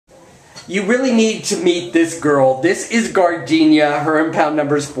You really need to meet this girl. This is Gardenia. Her impound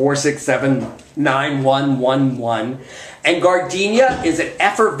number is 4679111. And Gardenia is an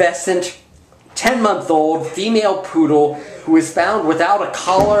effervescent 10-month-old female poodle who is found without a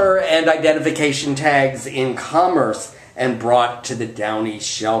collar and identification tags in commerce and brought to the Downey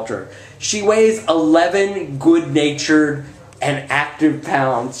shelter. She weighs 11 good-natured and active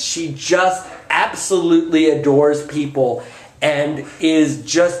pounds. She just absolutely adores people and is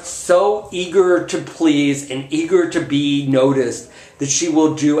just so eager to please and eager to be noticed that she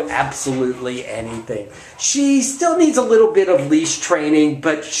will do absolutely anything. She still needs a little bit of leash training,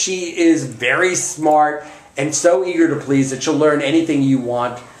 but she is very smart and so eager to please that she'll learn anything you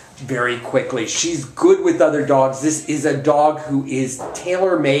want very quickly. She's good with other dogs. This is a dog who is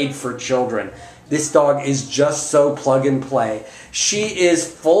tailor-made for children. This dog is just so plug and play. She is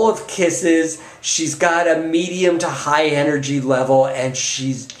full of kisses. She's got a medium to high energy level, and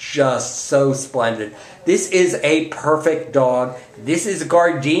she's just so splendid. This is a perfect dog. This is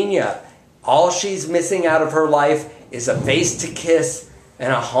Gardenia. All she's missing out of her life is a face to kiss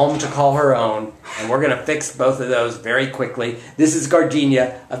and a home to call her own. And we're going to fix both of those very quickly. This is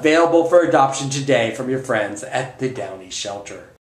Gardenia, available for adoption today from your friends at the Downey Shelter.